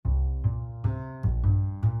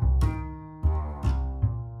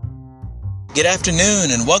Good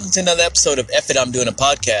afternoon, and welcome to another episode of F It, I'm Doing a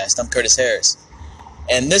Podcast. I'm Curtis Harris.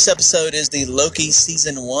 And this episode is the Loki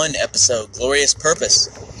Season 1 episode, Glorious Purpose.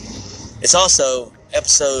 It's also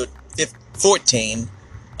episode 14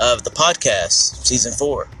 of the podcast, Season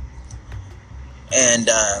 4. And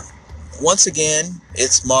once again,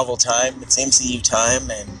 it's Marvel time, it's MCU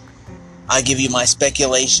time, and I give you my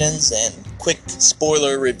speculations and quick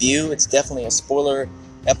spoiler review. It's definitely a spoiler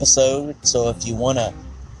episode, so if you want to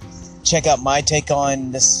check out my take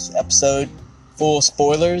on this episode, full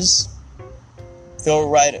spoilers, go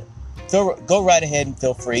right ahead and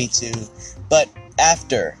feel free to, but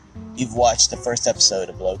after you've watched the first episode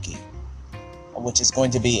of Loki, which is going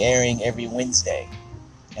to be airing every Wednesday,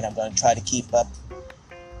 and I'm going to try to keep up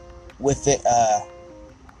with it,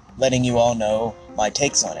 letting you all know my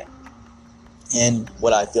takes on it and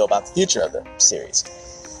what I feel about the future of the series.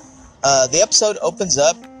 The episode opens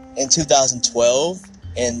up in 2012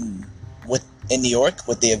 in New York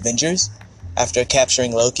with the Avengers after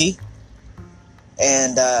capturing Loki,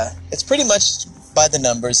 and it's pretty much by the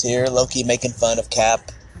numbers here. Loki making fun of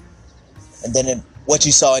Cap, and then what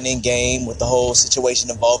you saw in Endgame with the whole situation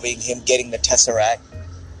involving him getting the Tesseract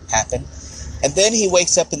happen, and then he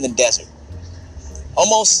wakes up in the desert,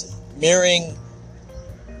 almost mirroring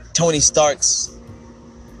Tony Stark's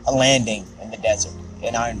landing in the desert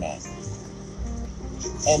in Iron Man.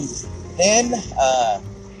 And then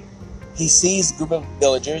he sees a group of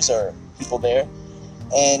villagers or people there,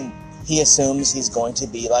 and he assumes he's going to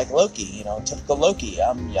be like Loki, typical Loki.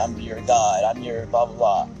 I'm your god, I'm your blah blah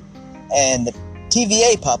blah. And the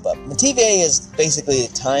TVA pop up. The TVA is basically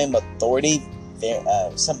the time authority,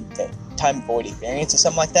 time authority variance or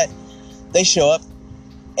something like that. They show up,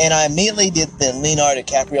 and I immediately did the Leonardo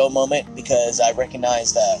DiCaprio moment because I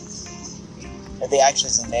recognized the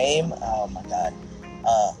actress's name. Oh my god.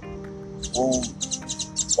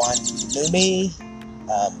 Wanumi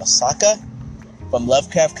Masaka from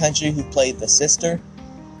Lovecraft Country, who played the sister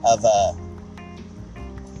of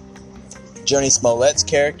Journey Smollett's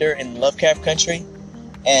character in Lovecraft Country.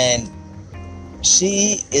 And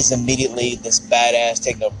she is immediately this badass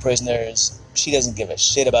taking up prisoners. She doesn't give a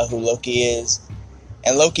shit about who Loki is.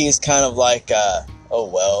 And Loki is kind of like,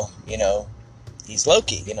 he's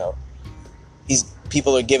Loki,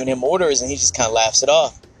 people are giving him orders and he just kind of laughs it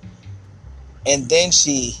off. And then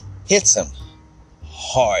she hits him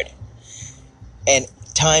hard. And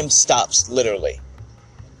time stops, literally.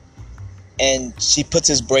 And she puts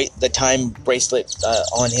the time bracelet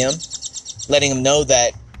on him, letting him know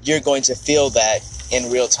that you're going to feel that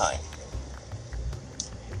in real time.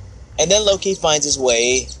 And then Loki finds his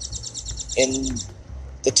way in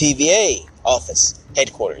the TVA office,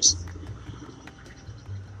 headquarters.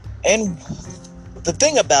 And the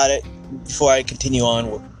thing about it, before I continue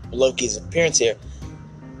on with Loki's appearance here,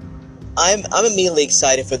 I'm immediately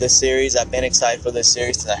excited for this series. I've been excited for this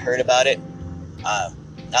series since I heard about it.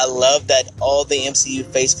 I love that all the MCU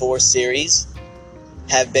Phase 4 series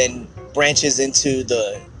have been branches into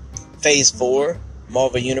the Phase 4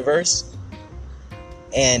 Marvel Universe.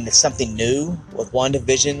 And it's something new. With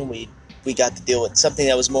WandaVision, we got to deal with something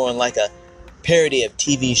that was more like a parody of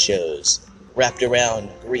TV shows wrapped around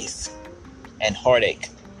grief and heartache.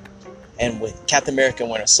 And with Captain America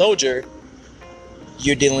and Winter Soldier,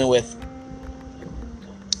 you're dealing with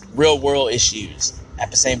real world issues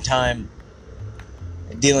at the same time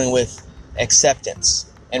dealing with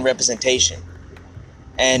acceptance and representation.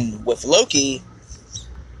 And with Loki,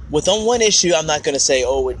 on one issue, I'm not going to say,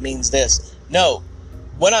 it means this. No,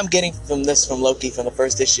 what I'm getting from Loki from the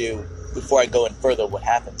first issue, before I go in further what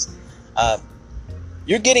happens,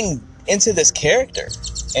 you're getting into this character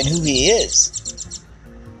and who he is.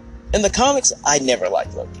 In the comics, I never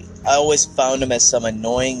liked Loki. I always found him as some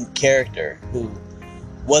annoying character who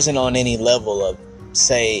wasn't on any level of,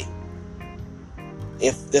 say,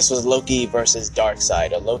 if this was Loki versus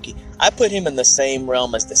Darkseid or Loki, I put him in the same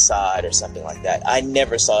realm as Desaad or something like that. I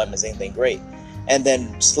never saw him as anything great. And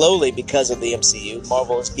then slowly, because of the MCU,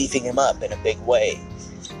 Marvel is beefing him up in a big way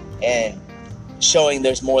and showing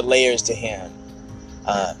there's more layers to him.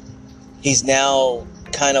 He's now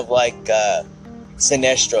kind of like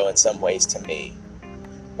Sinestro in some ways to me,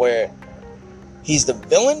 where he's the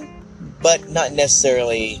villain, but not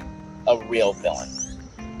necessarily a real villain.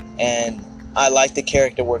 And I like the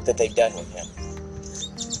character work that they've done with him.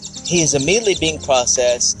 He's immediately being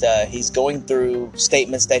processed. He's going through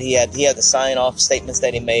statements that he had to sign off statements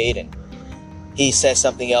that he made, and he says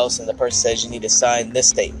something else, and the person says you need to sign this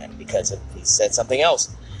statement because he said something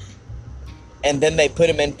else. And then they put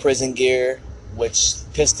him in prison gear, which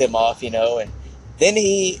pissed him off, and then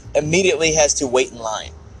he immediately has to wait in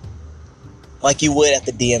line, like you would at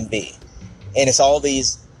the DMV. and it's all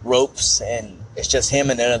these ropes, and it's just him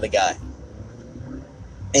and another guy.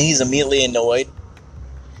 And he's immediately annoyed,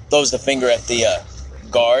 throws the finger at the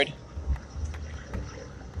guard,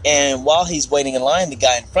 and while he's waiting in line, the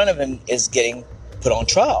guy in front of him is getting put on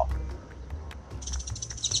trial.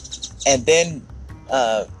 And then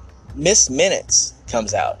Miss Minutes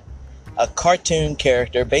comes out, a cartoon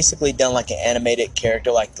character, basically done like an animated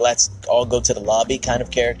character, like let's all go to the lobby kind of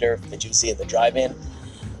character that you see at the drive-in.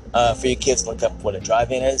 For your kids, look up what a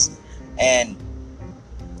drive-in is. And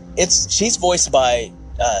she's voiced by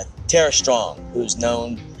Tara Strong, who's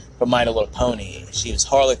known for My Little Pony. She was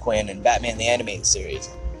Harley Quinn in Batman the Animated Series.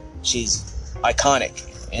 She's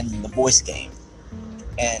iconic in the voice game.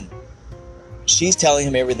 And she's telling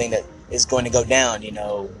him everything that is going to go down. You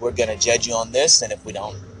know, we're going to judge you on this, and if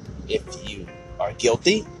you are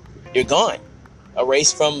guilty, you're gone.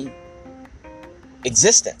 Erased from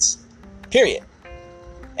existence. Period.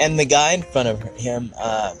 And the guy in front of him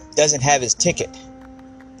doesn't have his ticket.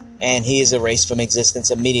 And he is erased from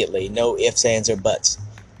existence immediately. No ifs, ands, or buts.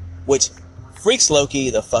 Which freaks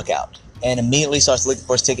Loki the fuck out. And immediately starts looking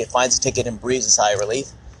for his ticket, finds the ticket, and breathes a sigh of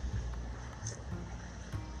relief.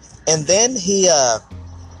 And then he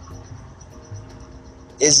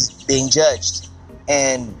is being judged.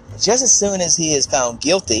 And just as soon as he is found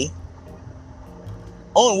guilty,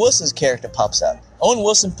 Owen Wilson's character pops up. Owen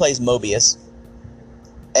Wilson plays Mobius,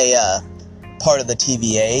 a part of the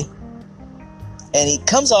TVA. And he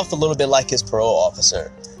comes off a little bit like his parole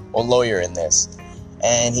officer or lawyer in this.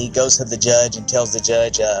 And he goes to the judge and tells the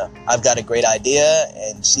judge, I've got a great idea,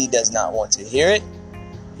 and she does not want to hear it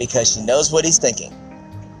because she knows what he's thinking.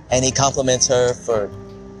 And he compliments her for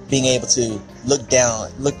being able to look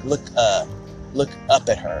up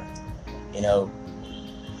at her, you know,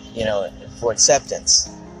 for acceptance.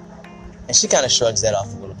 And she kind of shrugs that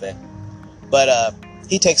off a little bit. But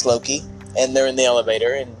he takes Loki, and they're in the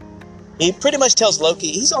elevator, and he pretty much tells Loki,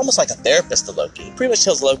 he's almost like a therapist to Loki. He pretty much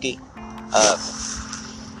tells Loki,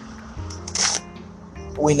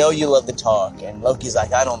 we know you love to talk. And Loki's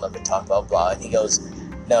like, I don't love to talk, blah, blah. And he goes,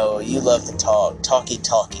 no, you love to talk, talky.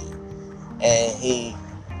 And he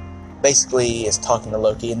basically is talking to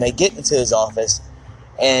Loki, and they get into his office,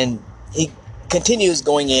 and he continues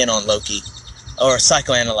going in on Loki, or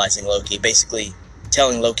psychoanalyzing Loki, basically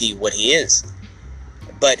telling Loki what he is.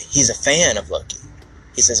 But he's a fan of Loki.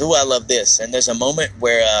 He says, oh, I love this. And there's a moment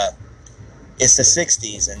where it's the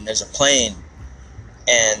 60s, and there's a plane,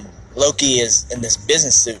 and Loki is in this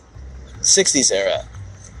business suit, 60s era.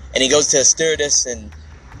 And he goes to a stewardess and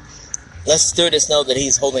lets the stewardess know that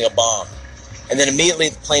he's holding a bomb. And then immediately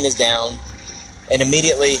the plane is down, and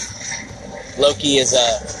immediately Loki is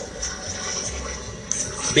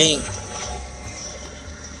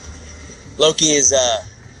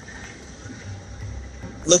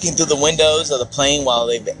looking through the windows of the plane while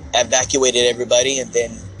they've evacuated everybody, and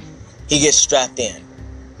then he gets strapped in.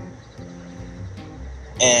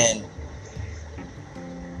 And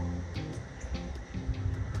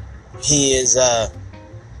he is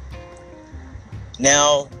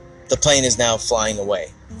now, the plane is now flying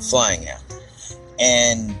now.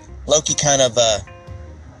 And Loki kind of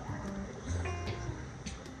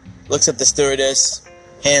looks at the stewardess,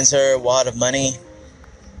 hands her a wad of money,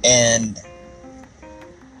 and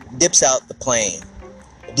dips out the plane,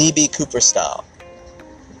 D.B. Cooper style,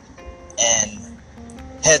 and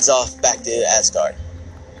heads off back to Asgard.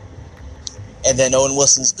 And then Owen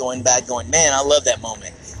Wilson's going back going, man, I love that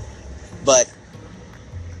moment. But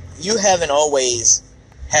you haven't always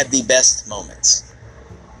had the best moments.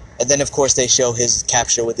 And then, of course, they show his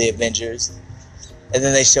capture with the Avengers. And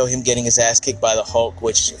then they show him getting his ass kicked by the Hulk,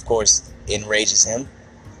 which, of course, enrages him.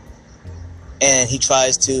 And he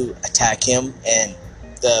tries to attack him, and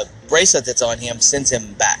the bracelet that's on him sends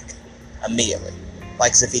him back immediately.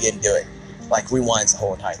 Like as if he didn't do it. Like rewinds the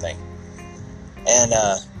whole entire thing. And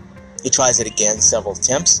he tries it again, several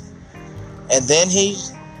attempts. And then he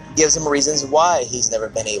gives him reasons why he's never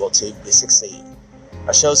been able to succeed.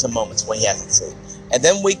 Or shows him moments when he hasn't succeeded. And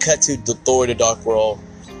then we cut to Thor: The Dark World.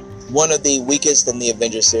 One of the weakest in the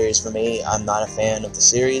Avengers series for me. I'm not a fan of the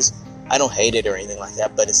series. I don't hate it or anything like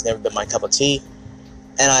that, but it's never been my cup of tea.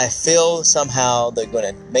 And I feel somehow they're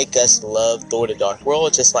going to make us love Thor: The Dark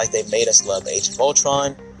World just like they made us love Age of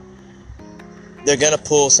Ultron. They're going to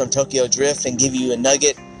pull some Tokyo Drift and give you a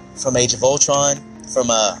nugget from Age of Ultron, from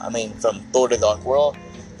Thor: The Dark World.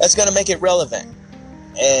 That's going to make it relevant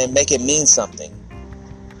and make it mean something,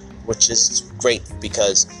 which is great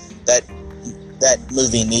because that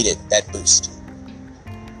movie needed that boost.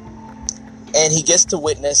 And he gets to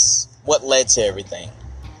witness what led to everything.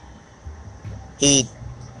 He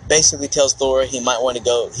basically tells Thor he might want to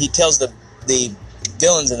go. He tells the the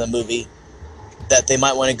villains in the movie that they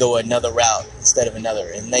might want to go another route instead of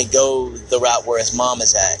another, and they go the route where his mom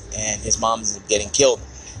is at, and his mom is getting killed,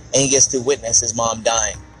 and he gets to witness his mom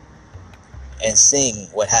dying and seeing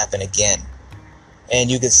what happened again.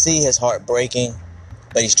 And you can see his heart breaking,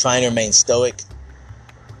 but he's trying to remain stoic.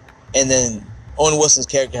 And then Owen Wilson's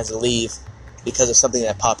character has to leave because of something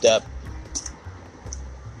that popped up.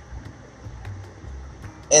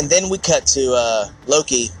 And then we cut to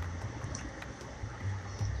Loki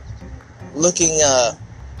looking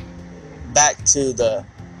back to the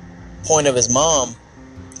point of his mom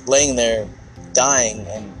laying there dying,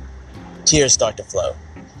 and tears start to flow.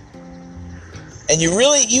 And you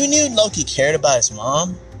knew Loki cared about his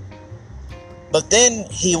mom, but then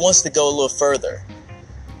he wants to go a little further.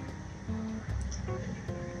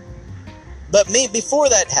 But before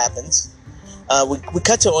that happens, we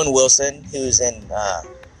cut to Owen Wilson, who's in, I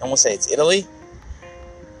want to say it's Italy,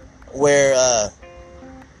 where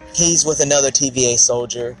he's with another TVA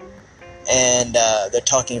soldier, and they're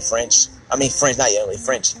talking French. I mean French, not Italy,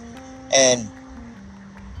 French. And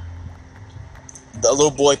the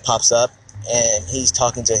little boy pops up, and he's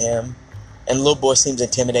talking to him, and the little boy seems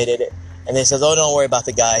intimidated, and they says, "Oh, don't worry about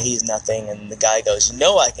the guy, he's nothing." And the guy goes,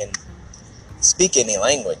 I can speak any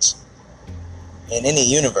language in any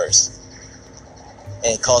universe. And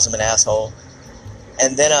he calls him an asshole.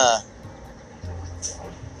 And then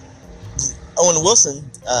Owen Wilson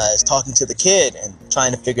is talking to the kid and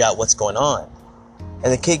trying to figure out what's going on.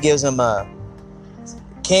 And the kid gives him a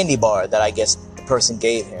candy bar that I guess the person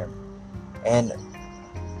gave him. And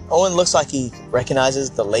Owen looks like he recognizes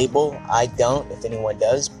the label. I don't. If anyone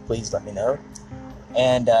does, please let me know.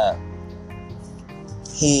 And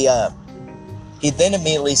he then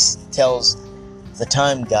immediately tells the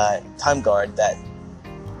time guard that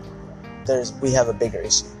we have a bigger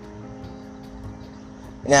issue.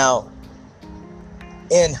 Now,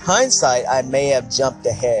 in hindsight, I may have jumped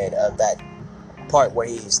ahead of that part where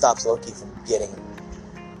he stops Loki from getting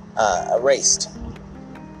erased.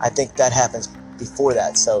 I think that happens before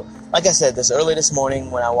that. So, like I said, early this morning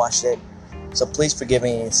when I watched it, so please forgive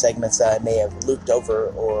me any segments that I may have looped over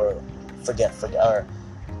or forget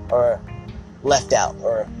or left out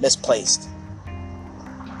or misplaced.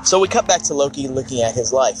 So we cut back to Loki looking at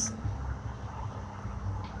his life,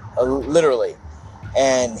 literally,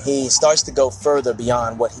 and he starts to go further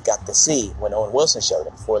beyond what he got to see when Owen Wilson showed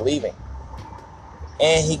him before leaving,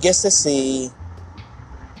 and he gets to see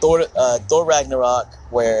Thor Ragnarok,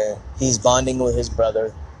 where he's bonding with his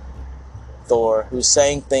brother Thor, who's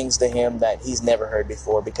saying things to him that he's never heard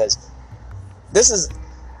before, because this is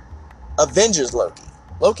Avengers Loki.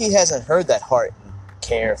 Loki hasn't heard that heart and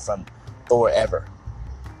care from Thor ever.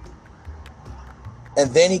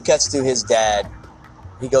 And then he cuts to his dad.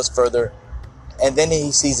 He goes further, and then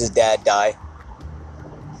he sees his dad die.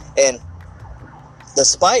 And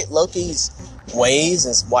despite Loki's ways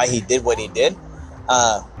and why he did what he did,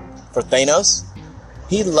 for Thanos,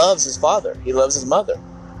 he loves his father. He loves his mother.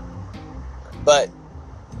 But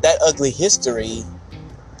that ugly history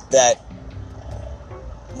that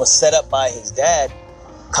was set up by his dad,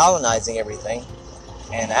 colonizing everything,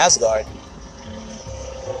 and Asgard,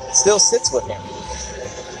 still sits with him.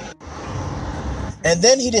 And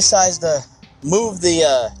then he decides to move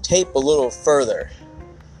the tape a little further.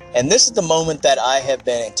 And this is the moment that I have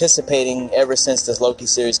been anticipating ever since this Loki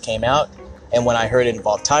series came out. And when I heard it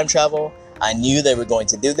involved time travel, I knew they were going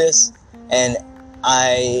to do this. And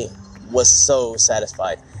I was so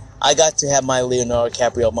satisfied. I got to have my Leonardo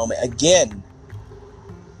DiCaprio moment again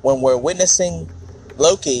when we're witnessing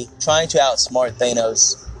Loki trying to outsmart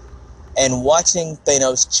Thanos and watching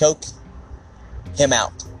Thanos choke him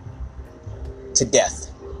out to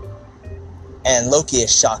death. And Loki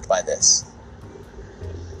is shocked by this.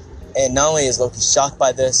 And not only is Loki shocked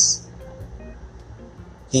by this,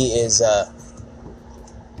 he is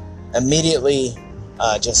immediately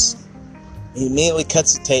he immediately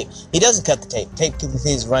cuts the tape. He doesn't cut the tape. Tape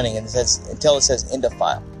continues running and until it says end of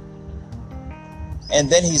file. And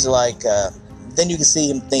then he's like, then you can see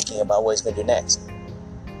him thinking about what he's going to do next.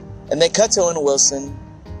 And they cut to Owen Wilson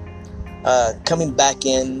coming back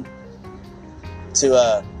in to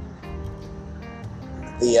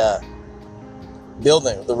the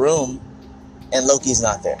building, the room, and Loki's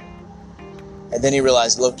not there. And then he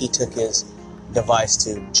realized Loki took his device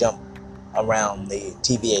to jump around the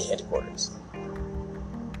TVA headquarters.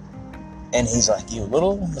 And he's like, "You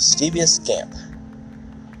little mischievous scamp."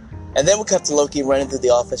 And then we cut to Loki running through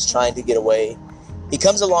the office trying to get away. He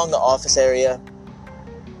comes along the office area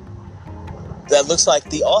that looks like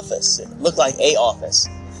the office. It looked like a office.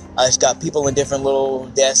 It's got people in different little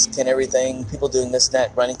desks and everything, people doing this and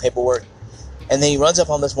that, running paperwork. And then he runs up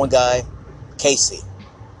on this one guy, Casey.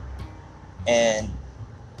 And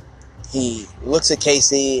he looks at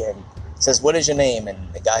Casey and says, "What is your name?"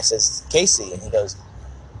 And the guy says, "Casey." And he goes,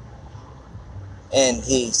 and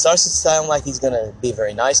he starts to sound like he's going to be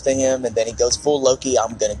very nice to him. And then he goes full Loki.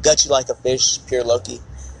 "I'm going to gut you like a fish," pure Loki.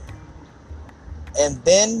 And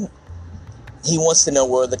then he wants to know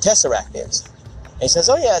where the Tesseract is. And he says,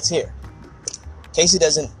 "Oh yeah, it's here." Casey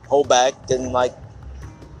doesn't hold back,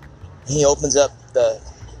 he opens up the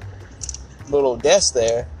little desk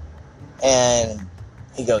there, and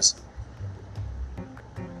he goes,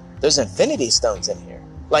 "There's Infinity Stones in here.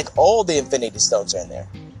 Like, all the Infinity Stones are in there."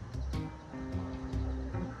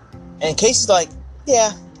 And Casey's like,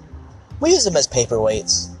 "Yeah, we use them as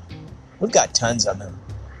paperweights. We've got tons of them."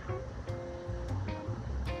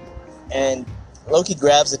 And Loki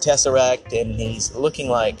grabs the Tesseract, and he's looking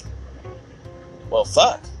like, well,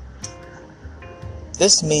 fuck.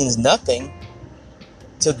 This means nothing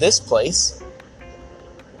to this place.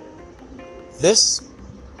 The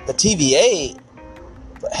TVA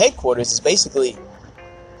headquarters is basically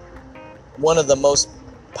one of the most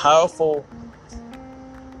powerful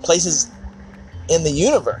places in the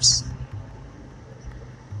universe.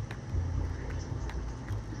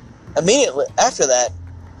 Immediately after that,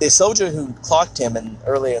 the soldier who clocked him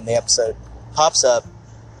earlier in the episode pops up,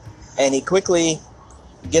 and he quickly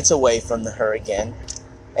gets away from her again,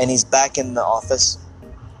 and he's back in the office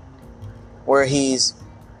where he's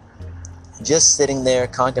just sitting there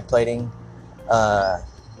contemplating.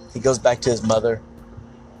 He goes back to his mother,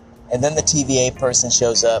 and then the TVA person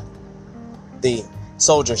shows up, the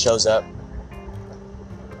soldier shows up,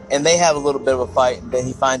 and they have a little bit of a fight, and then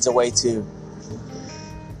he finds a way to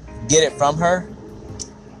get it from her,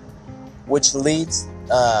 which leads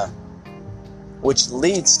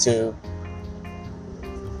to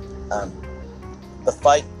the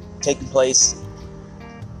fight taking place,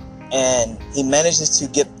 and he manages to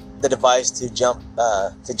get the device to jump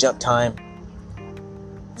time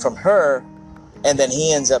from her, and then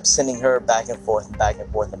he ends up sending her back and forth and back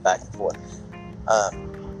and forth and back and forth.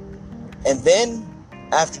 And then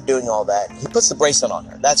after doing all that, he puts the bracelet on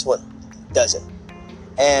her. That's what does it.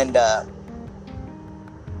 And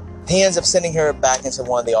he ends up sending her back into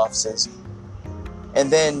one of the offices. And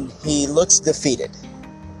then he looks defeated.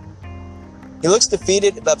 He looks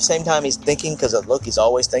defeated, but at the same time he's thinking, because Loki's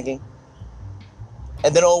always thinking.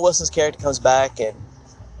 And then Owen Wilson's character comes back, and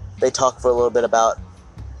they talk for a little bit about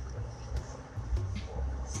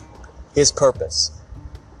his purpose.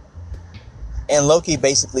 And Loki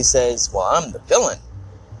basically says, "Well, I'm the villain."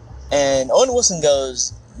 And Owen Wilson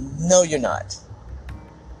goes, "No, you're not."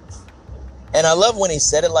 And I love when he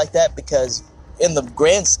said it like that, because in the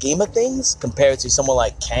grand scheme of things, compared to someone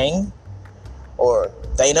like Kang or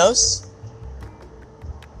Thanos,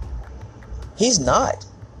 he's not.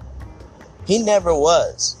 He never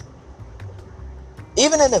was.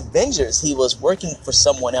 Even in Avengers, he was working for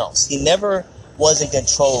someone else. He never was in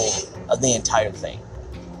control of the entire thing.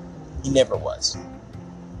 He never was.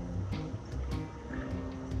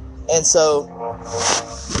 And so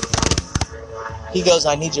he goes,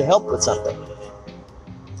 "I need your help with something.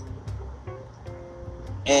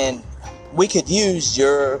 And we could use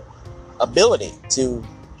your ability to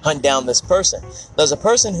hunt down this person." There's a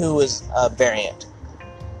person who is a variant,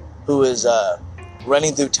 who is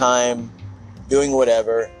running through time, doing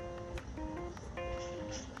whatever,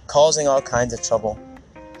 causing all kinds of trouble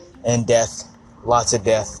and death, lots of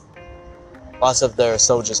death. Lots of their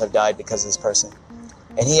soldiers have died because of this person.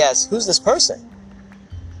 And he asks, "Who's this person?"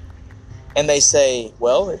 And they say,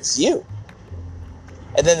 "Well, it's you."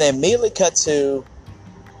 And then they immediately cut to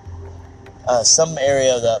some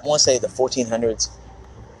area of I want to say the 1400s,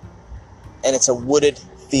 and it's a wooded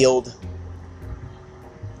field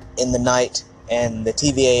in the night, and the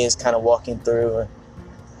TVA is kind of walking through,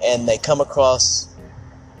 and they come across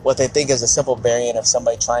what they think is a simple variant of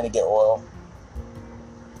somebody trying to get oil.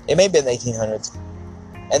 It may be in the 1800s.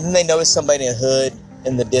 And then they notice somebody in a hood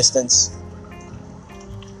in the distance,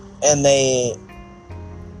 and they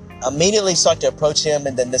immediately start to approach him,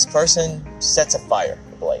 and then this person sets a fire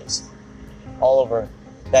ablaze all over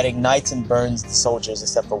that ignites and burns the soldiers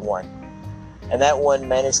except for one. And that one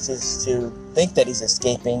manages to think that he's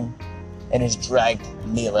escaping and is dragged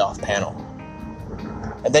immediately off panel.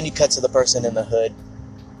 And then you cut to the person in the hood.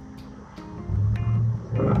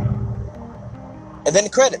 And then the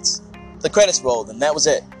credits. The credits rolled, and that was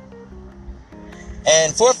it.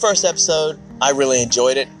 And for a first episode, I really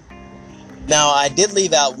enjoyed it. Now, I did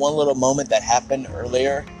leave out one little moment that happened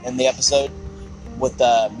earlier in the episode with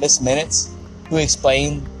Miss Minutes, who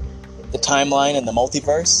explained the timeline and the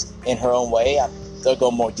multiverse in her own way. They'll go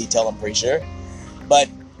in more detail, I'm pretty sure.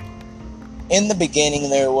 in the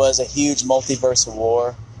beginning, there was a huge multiverse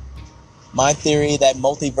war. My theory that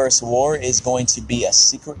multiverse war is going to be a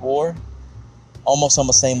secret war, almost on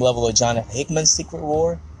the same level of Jonathan Hickman's Secret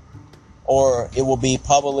War, or it will be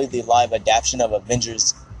probably the live adaptation of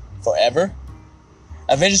Avengers Forever.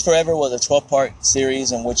 Avengers Forever was a 12-part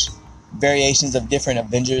series in which variations of different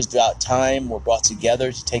Avengers throughout time were brought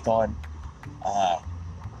together to take on a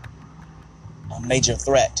major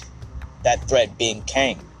threat, that threat being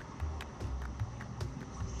Kang.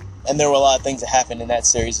 And there were a lot of things that happened in that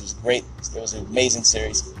series. It was great. It was an amazing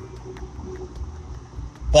series.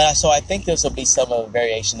 But so I think this will be some of a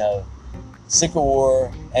variation of Secret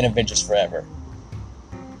War and Avengers Forever,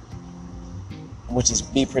 which is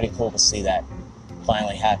be pretty cool to see that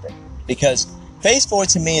finally happen. Because Phase 4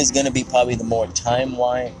 to me is going to be probably the more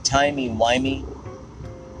timey-wimey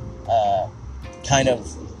kind of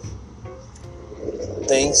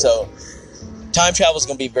thing. So time travel is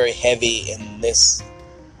going to be very heavy in this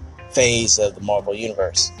phase of the Marvel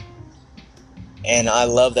Universe. And I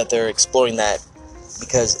love that they're exploring that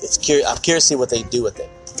because I'm curious to see what they do with it.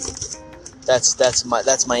 That's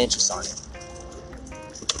my interest on it.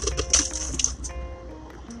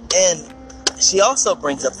 And she also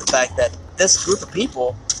brings up the fact that this group of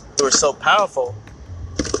people who are so powerful,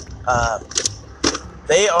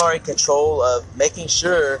 they are in control of making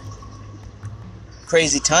sure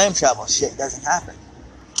crazy time travel shit doesn't happen.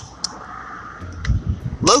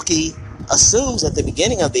 Loki assumes at the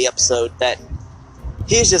beginning of the episode that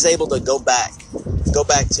he's just able to go back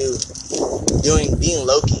to being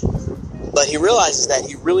Loki. But he realizes that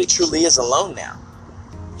he really truly is alone now.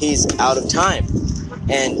 He's out of time.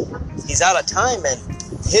 And he's out of time, and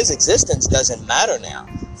his existence doesn't matter now.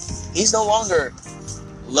 He's no longer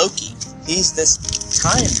Loki. He's this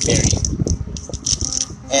time variant.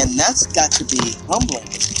 And that's got to be humbling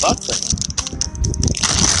as fuck for him.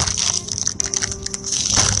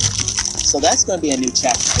 So that's going to be a new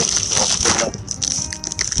chapter for Loki.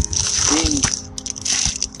 Being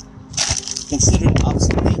considered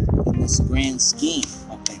obsolete in this grand scheme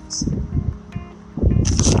of things.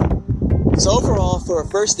 So overall, for a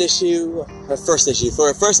first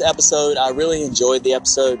episode, I really enjoyed the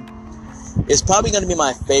episode. It's probably going to be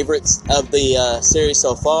my favorite of the series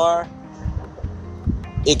so far.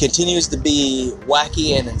 It continues to be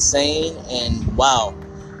wacky and insane, and wow.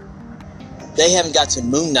 They haven't got to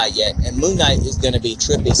Moon Knight yet, and Moon Knight is going to be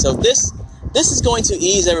trippy. So this is going to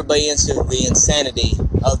ease everybody into the insanity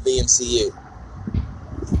of the MCU.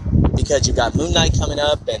 Because you got Moon Knight coming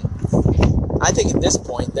up, and I think at this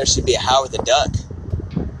point there should be a Howard the Duck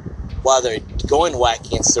while they're going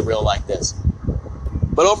wacky and surreal like this.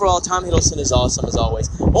 But overall, Tom Hiddleston is awesome as always.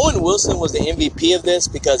 Owen Wilson was the MVP of this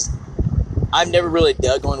because I've never really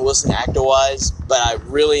dug Owen Wilson actor-wise, but I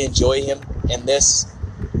really enjoy him in this.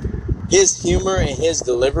 His humor and his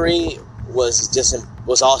delivery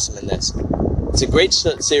was awesome in this. It's a great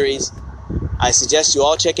series. I suggest you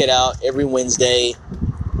all check it out every Wednesday.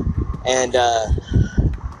 And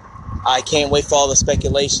I can't wait for all the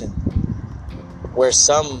speculation where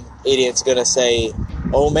some idiot's going to say,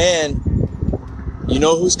 oh man, you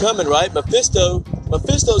know who's coming, right?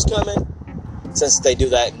 Mephisto's coming. Since they do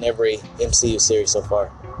that in every MCU series so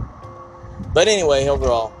far. But anyway,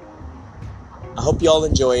 overall, I hope you all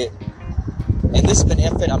enjoy it. And this has been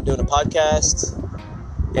F It. I'm doing a podcast.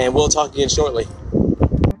 And we'll talk again shortly.